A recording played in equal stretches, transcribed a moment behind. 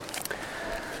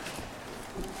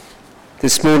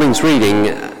This morning's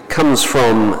reading comes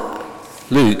from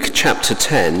Luke chapter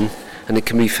 10, and it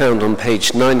can be found on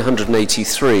page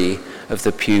 983 of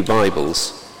the Pew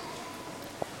Bibles,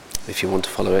 if you want to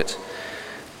follow it.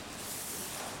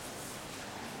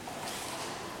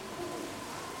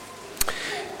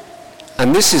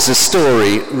 And this is a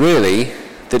story, really,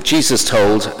 that Jesus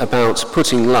told about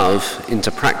putting love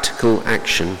into practical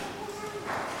action.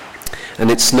 And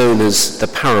it's known as the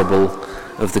parable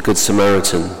of the Good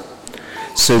Samaritan.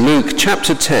 So Luke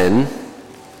chapter 10,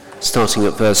 starting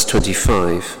at verse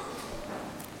 25.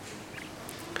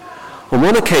 On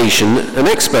one occasion, an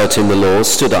expert in the law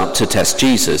stood up to test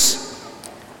Jesus.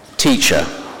 "Teacher,"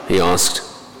 he asked,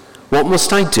 "what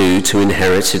must I do to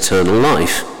inherit eternal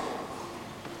life?"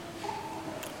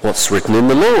 "What's written in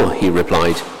the law?" he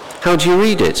replied. "How do you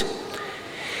read it?"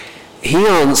 He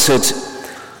answered,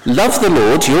 "Love the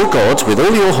Lord your God with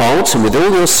all your heart and with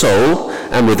all your soul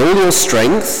and with all your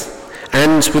strength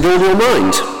and with all your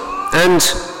mind,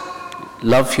 and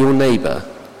love your neighbour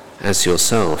as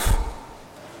yourself."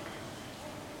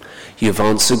 "You've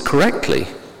answered correctly,"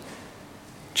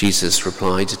 Jesus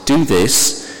replied. "Do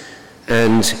this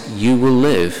and you will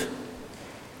live."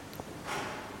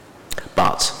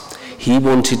 But he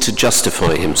wanted to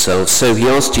justify himself, so he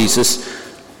asked Jesus,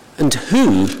 "And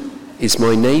who is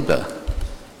my neighbour?"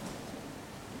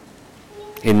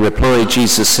 In reply,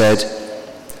 Jesus said,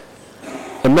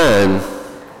 "A man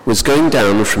was going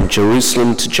down from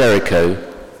Jerusalem to Jericho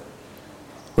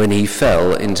when he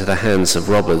fell into the hands of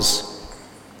robbers.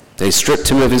 They stripped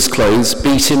him of his clothes,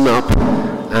 beat him up,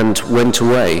 and went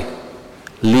away,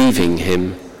 leaving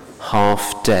him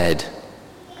half dead.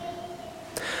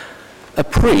 A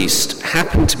priest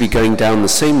happened to be going down the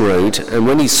same road, and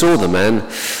when he saw the man,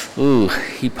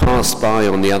 he passed by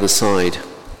on the other side.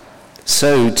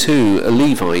 So too a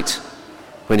Levite,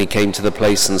 when he came to the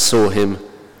place and saw him,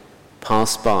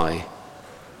 passed by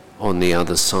on the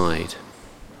other side.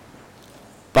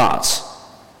 But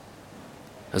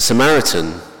a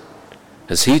Samaritan,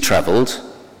 as he travelled,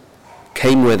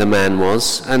 came where the man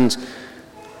was, and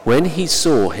when he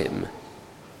saw him,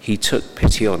 he took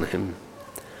pity on him.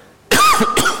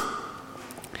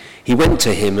 He went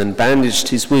to him and bandaged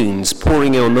his wounds,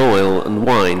 pouring on oil and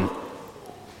wine.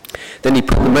 Then he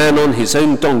put the man on his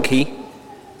own donkey,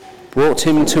 brought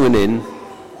him to an inn,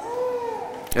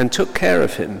 and took care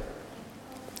of him.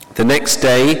 The next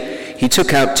day he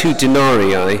took out 2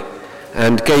 denarii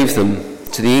and gave them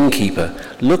to the innkeeper.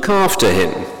 "Look after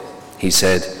him," he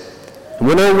said, "and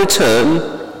when I return,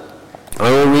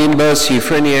 I will reimburse you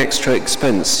for any extra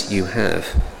expense you have."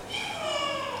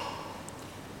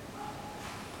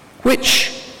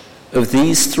 Which of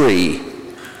these 3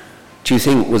 do you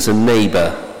think was a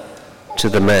neighbour to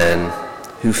the man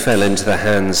who fell into the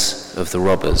hands of the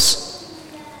robbers?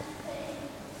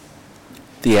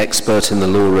 The expert in the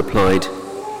law replied,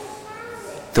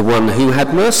 "The one who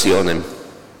had mercy on him."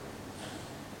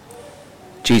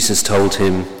 Jesus told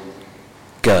him,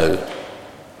 "Go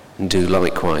and do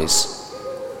likewise."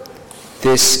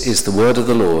 This is the word of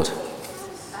the Lord.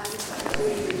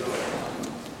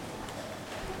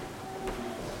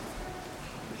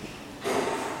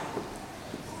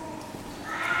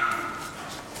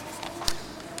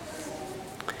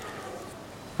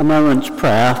 A moment's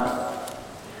prayer.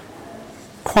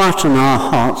 Quieten our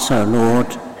hearts, O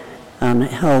Lord, and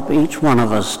help each one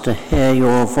of us to hear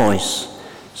your voice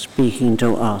speaking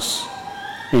to us.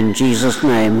 In Jesus'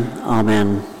 name,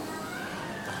 amen.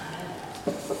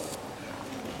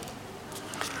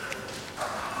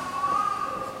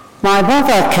 My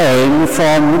mother came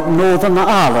from Northern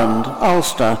Ireland,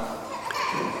 Ulster,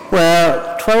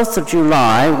 where 12th of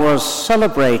July was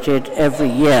celebrated every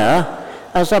year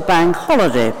as a bank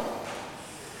holiday.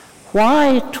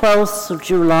 Why 12th of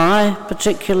July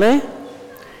particularly?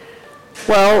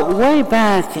 Well, way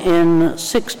back in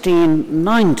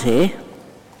 1690,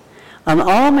 an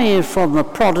army from the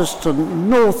Protestant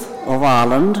north of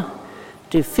Ireland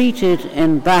defeated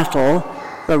in battle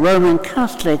the Roman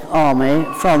Catholic army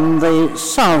from the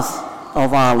south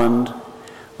of Ireland,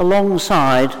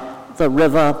 alongside the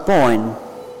River Boyne.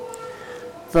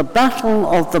 The Battle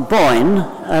of the Boyne,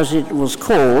 as it was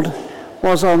called,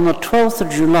 was on the 12th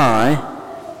of July,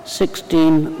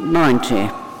 1690.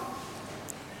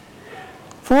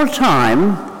 For a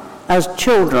time, as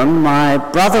children, my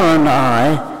brother and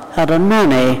I had a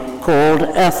nanny called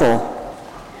Ethel.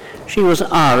 She was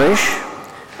Irish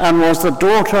and was the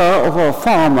daughter of a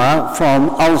farmer from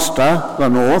Ulster, the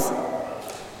north.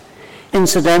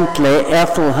 Incidentally,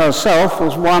 Ethel herself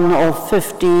was one of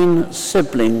 15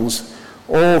 siblings,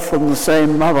 all from the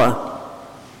same mother.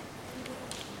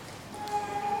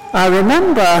 I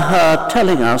remember her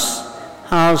telling us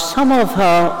how some of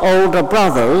her older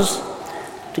brothers,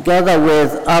 together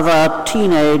with other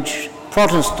teenage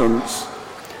Protestants,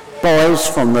 boys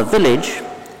from the village,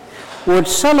 would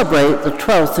celebrate the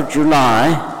 12th of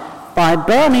July by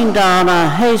burning down a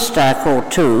haystack or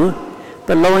two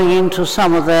belonging to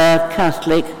some of their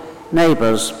Catholic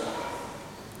neighbours.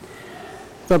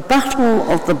 The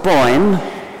Battle of the Boyne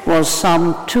was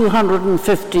some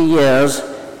 250 years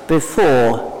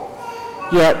before,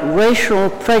 yet racial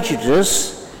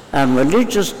prejudice and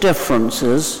religious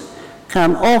differences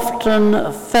can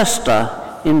often fester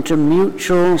into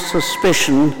mutual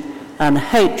suspicion and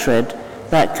hatred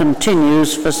that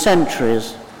continues for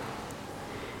centuries.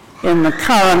 In the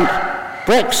current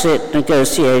Brexit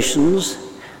negotiations,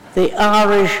 the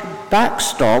Irish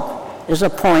backstop is a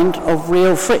point of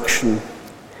real friction.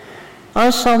 I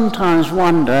sometimes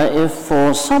wonder if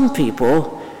for some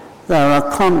people there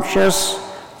are conscious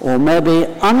or maybe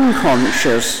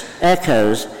unconscious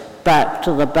echoes back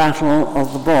to the Battle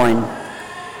of the Boyne,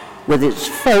 with its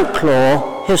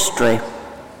folklore history.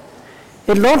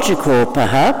 Illogical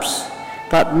perhaps,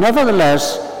 but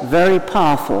nevertheless very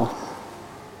powerful.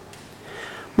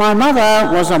 My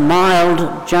mother was a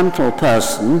mild, gentle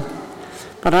person,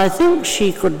 but I think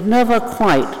she could never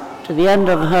quite, to the end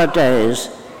of her days,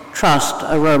 trust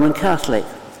a Roman Catholic.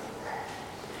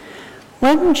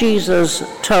 When Jesus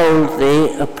told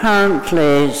the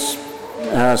apparently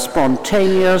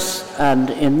spontaneous and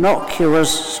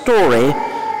innocuous story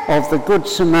of the Good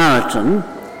Samaritan,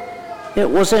 it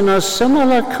was in a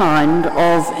similar kind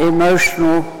of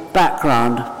emotional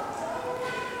background.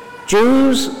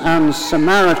 Jews and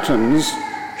Samaritans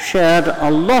shared a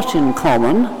lot in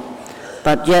common,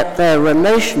 but yet their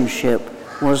relationship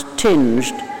was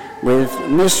tinged with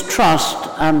mistrust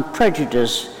and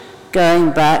prejudice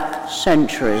going back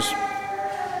centuries.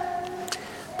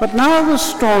 But now the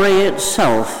story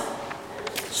itself.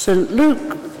 St.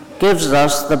 Luke gives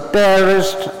us the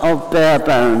barest of bare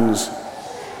bones.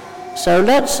 So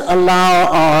let's allow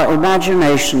our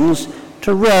imaginations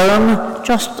to roam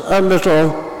just a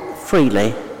little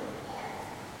freely.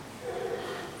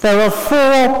 There are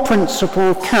four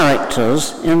principal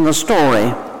characters in the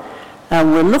story,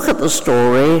 and we'll look at the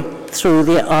story through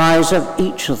the eyes of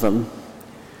each of them.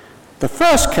 The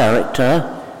first character,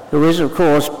 who is of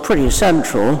course pretty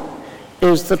central,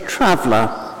 is the traveller.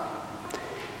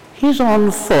 He's on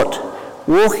foot,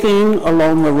 walking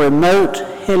along the remote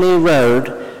hilly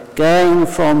road going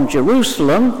from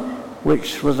Jerusalem,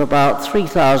 which was about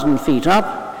 3,000 feet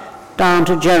up, down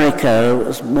to Jericho,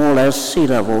 as more or less sea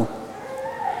level.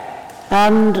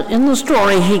 And in the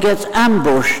story he gets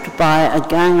ambushed by a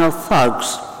gang of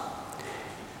thugs.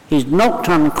 He's knocked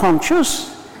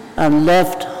unconscious and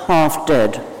left half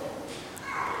dead.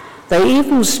 They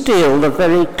even steal the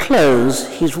very clothes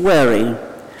he's wearing,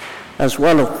 as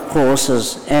well, of course,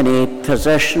 as any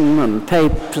possessions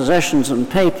and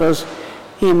papers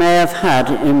he may have had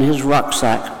in his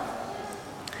rucksack.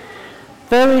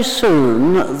 Very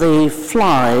soon the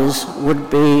flies would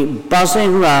be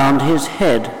buzzing round his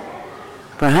head,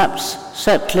 perhaps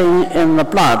settling in the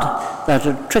blood that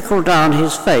had trickled down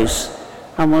his face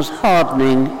and was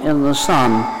hardening in the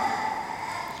sun.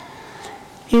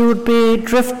 He would be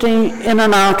drifting in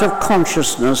and out of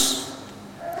consciousness.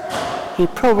 He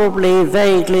probably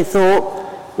vaguely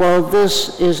thought, well,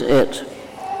 this is it.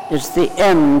 It's the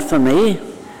end for me.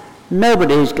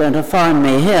 Nobody's going to find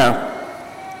me here.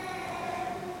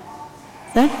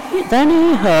 Then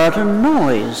he heard a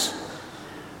noise.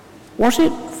 Was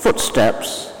it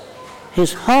footsteps?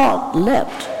 His heart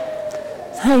leapt.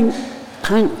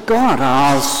 Thank God,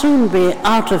 I'll soon be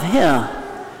out of here.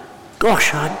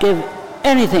 Gosh, I'd give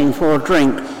anything for a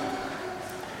drink.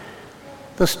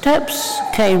 The steps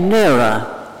came nearer,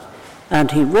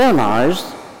 and he realized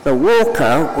the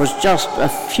walker was just a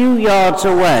few yards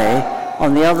away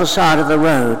on the other side of the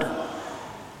road.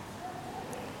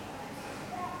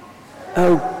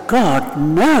 Oh God,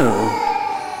 no!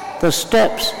 The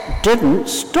steps didn't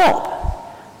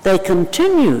stop. They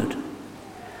continued,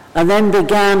 and then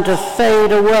began to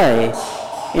fade away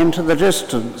into the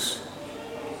distance.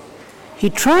 He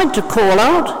tried to call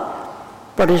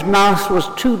out, but his mouth was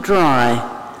too dry,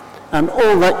 and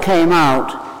all that came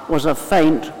out was a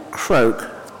faint croak.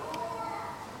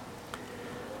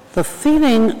 The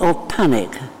feeling of panic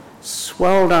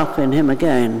swelled up in him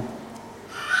again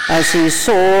as he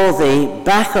saw the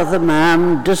back of the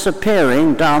man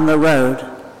disappearing down the road.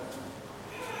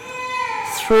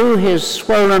 Through his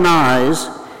swollen eyes,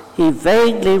 he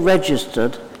vaguely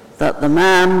registered that the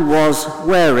man was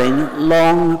wearing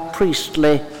long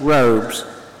priestly robes.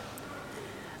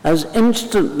 As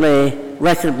instantly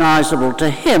recognizable to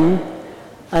him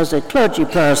as a clergy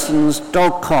person's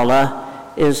dog collar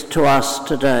is to us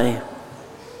today.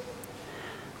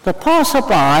 The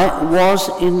passerby was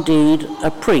indeed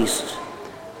a priest,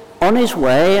 on his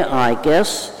way, I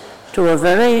guess, to a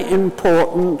very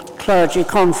important clergy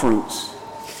conference.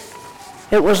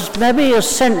 It was maybe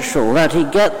essential that he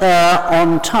get there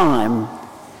on time.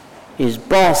 His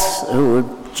boss, who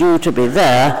was due to be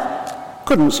there,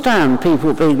 couldn't stand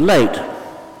people being late.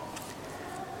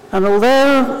 And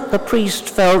although the priest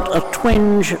felt a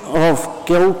twinge of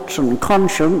guilt and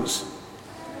conscience,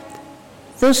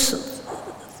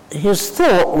 his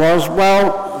thought was,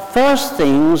 well, first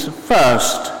things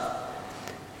first.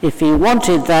 If he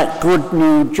wanted that good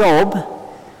new job,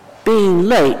 being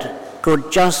late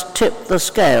could just tip the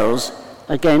scales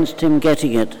against him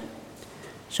getting it.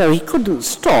 So he couldn't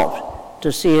stop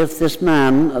to see if this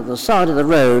man at the side of the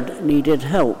road needed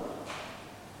help.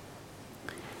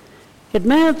 It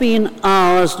may have been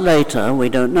hours later, we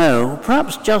don't know,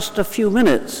 perhaps just a few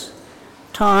minutes.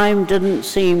 Time didn't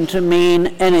seem to mean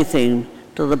anything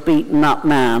to the beaten-up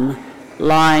man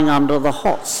lying under the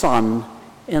hot sun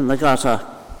in the gutter.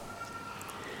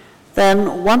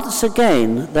 Then once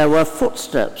again there were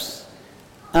footsteps,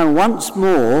 and once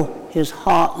more his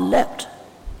heart leapt.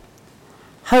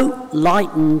 Hope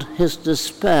lightened his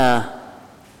despair.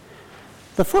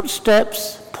 The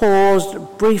footsteps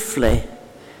paused briefly,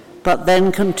 but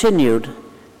then continued,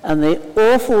 and the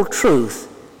awful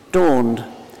truth dawned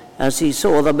as he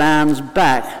saw the man's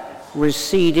back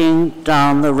receding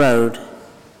down the road.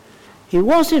 He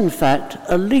was, in fact,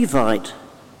 a Levite.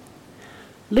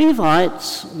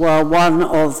 Levites were one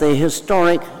of the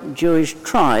historic Jewish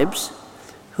tribes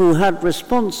who had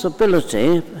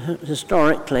responsibility,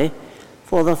 historically,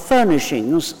 for the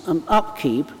furnishings and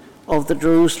upkeep of the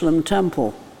Jerusalem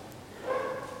temple,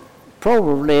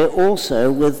 probably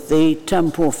also with the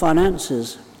temple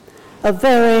finances. A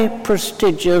very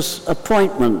prestigious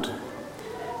appointment,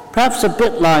 perhaps a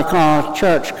bit like our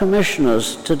church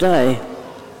commissioners today.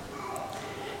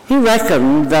 He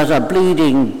reckoned that a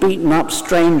bleeding, beaten-up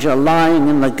stranger lying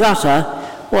in the gutter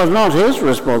was not his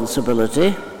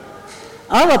responsibility.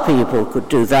 Other people could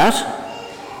do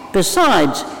that.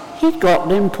 Besides, he'd got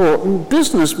an important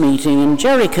business meeting in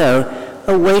Jericho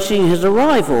awaiting his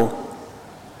arrival.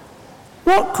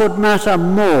 What could matter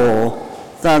more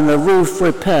than the roof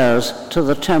repairs to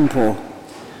the temple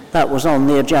that was on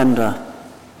the agenda?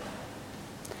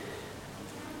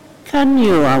 Can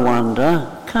you, I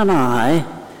wonder, can I,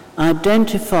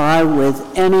 identify with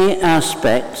any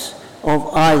aspects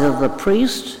of either the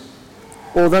priest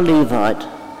or the Levite?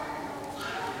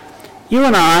 You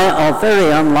and I are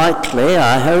very unlikely,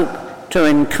 I hope, to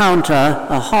encounter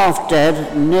a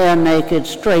half-dead, near-naked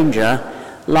stranger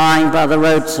lying by the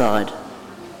roadside.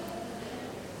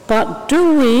 But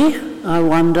do we, I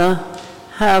wonder,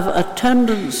 have a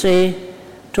tendency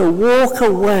to walk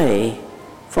away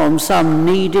from some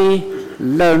needy,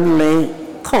 lonely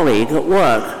colleague at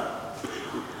work?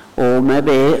 Or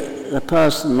maybe a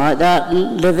person like that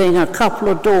living a couple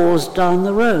of doors down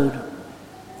the road.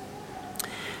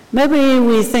 Maybe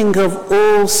we think of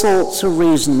all sorts of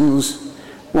reasons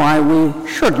why we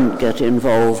shouldn't get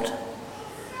involved.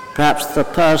 Perhaps the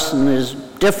person is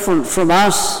different from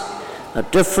us, a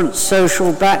different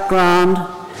social background,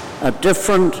 a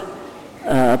different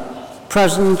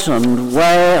present and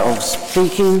way of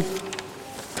speaking,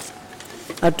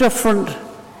 a different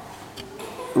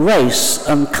race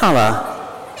and colour,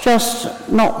 just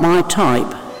not my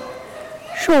type.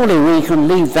 Surely we can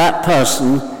leave that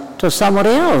person to somebody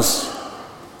else.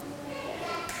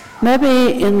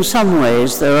 Maybe in some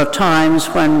ways there are times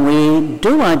when we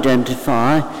do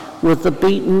identify with the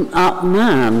beaten up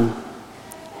man,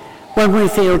 when we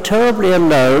feel terribly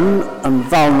alone and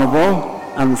vulnerable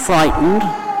and frightened,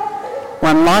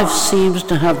 when life seems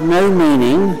to have no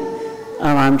meaning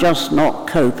and I'm just not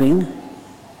coping.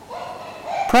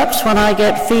 Perhaps when I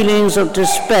get feelings of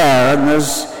despair and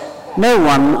there's no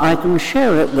one I can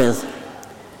share it with.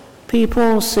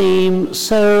 People seem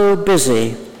so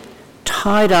busy,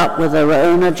 tied up with their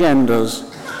own agendas.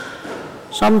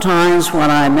 Sometimes when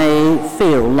I may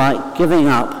feel like giving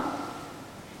up.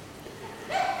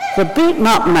 The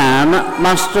beaten-up man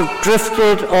must have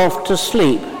drifted off to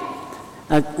sleep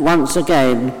once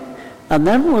again, and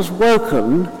then was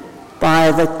woken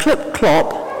by the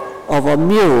clip-clop of a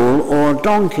mule or a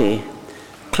donkey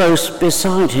close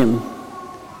beside him.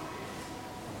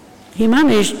 He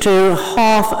managed to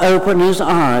half open his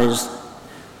eyes.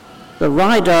 The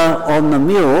rider on the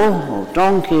mule or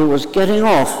donkey was getting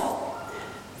off.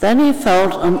 Then he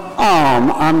felt an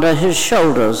arm under his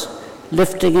shoulders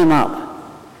lifting him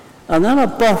up, and then a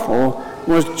bottle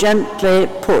was gently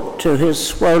put to his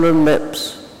swollen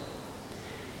lips.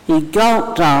 He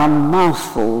gulped down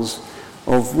mouthfuls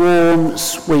of warm,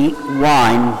 sweet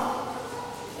wine.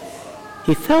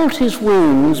 He felt his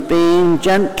wounds being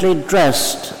gently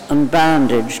dressed and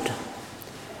bandaged.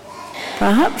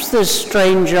 Perhaps this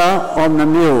stranger on the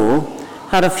mule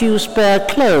had a few spare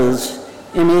clothes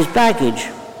in his baggage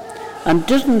and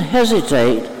didn't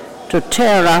hesitate to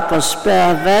tear up a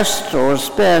spare vest or a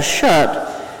spare shirt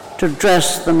to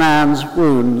dress the man's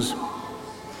wounds.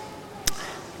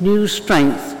 New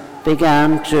strength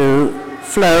began to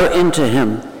flow into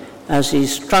him as he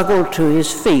struggled to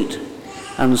his feet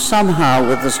and somehow,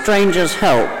 with the stranger's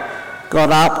help, got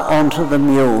up onto the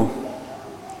mule.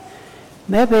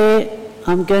 Maybe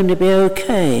I'm going to be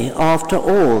okay after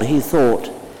all, he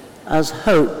thought, as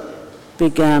hope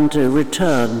began to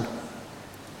return.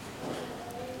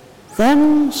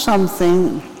 Then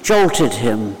something jolted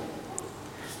him.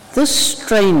 This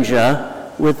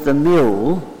stranger with the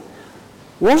mule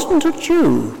wasn't a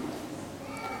Jew.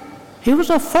 He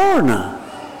was a foreigner,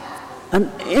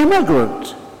 an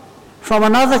immigrant from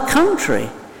another country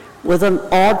with an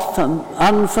odd,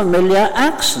 unfamiliar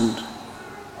accent.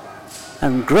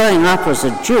 And growing up as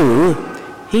a Jew,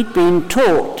 he'd been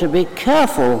taught to be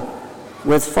careful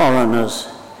with foreigners.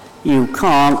 You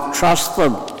can't trust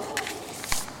them.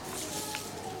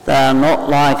 They're not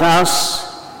like us.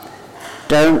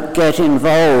 Don't get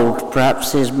involved,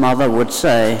 perhaps his mother would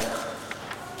say.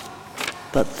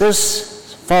 But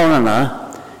this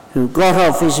foreigner who got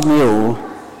off his mule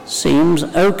seems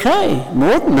okay.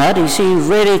 More than that, he seems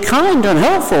really kind and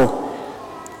helpful.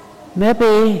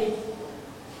 Maybe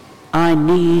I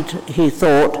need, he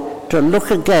thought, to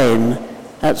look again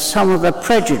at some of the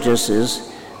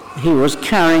prejudices he was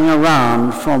carrying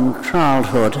around from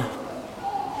childhood.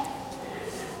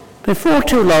 Before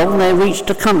too long, they reached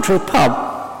a country pub.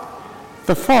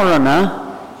 The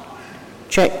foreigner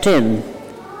checked in,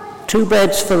 2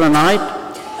 beds for the night,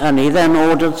 and he then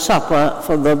ordered supper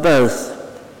for them both.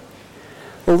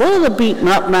 Although the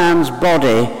beaten-up man's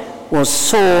body was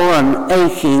sore and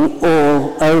aching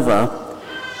all over,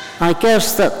 I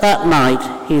guess that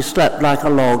night he slept like a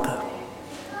log.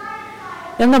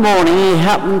 In the morning, he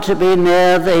happened to be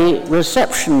near the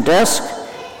reception desk,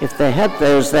 if they had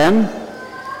those then,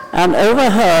 and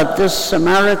overheard this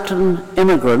Samaritan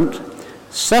immigrant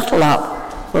settle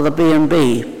up for the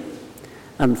B&B.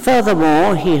 And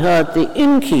furthermore, he heard the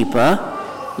innkeeper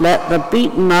let the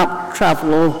beaten-up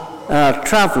traveller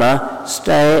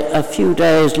stay a few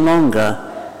days longer,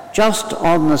 just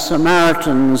on the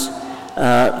Samaritans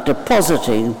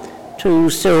depositing 2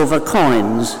 silver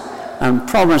coins and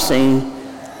promising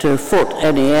to foot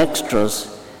any extras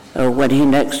when he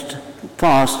next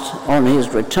passed on his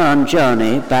return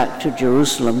journey back to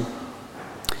Jerusalem.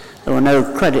 There were no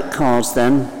credit cards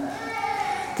then.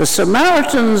 The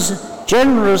Samaritan's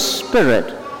generous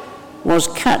spirit was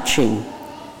catching,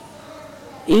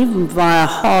 even by a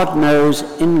hard-nosed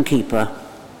innkeeper.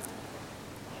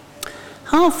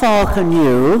 How far can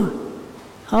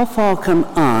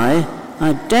I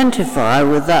identify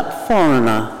with that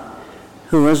foreigner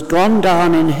who has gone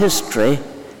down in history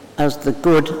as the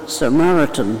Good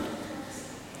Samaritan?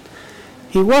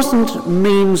 He wasn't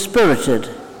mean-spirited,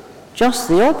 just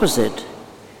the opposite.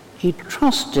 He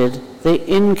trusted the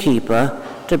innkeeper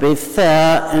to be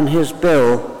fair in his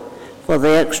bill for the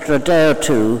extra day or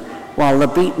 2 while the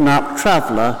beaten-up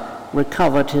traveller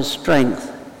recovered his strength.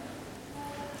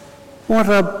 What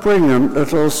a brilliant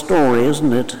little story,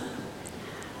 isn't it?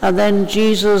 And then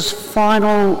Jesus'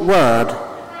 final word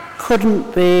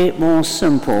couldn't be more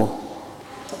simple.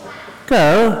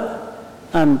 Go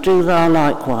and do thou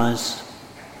likewise.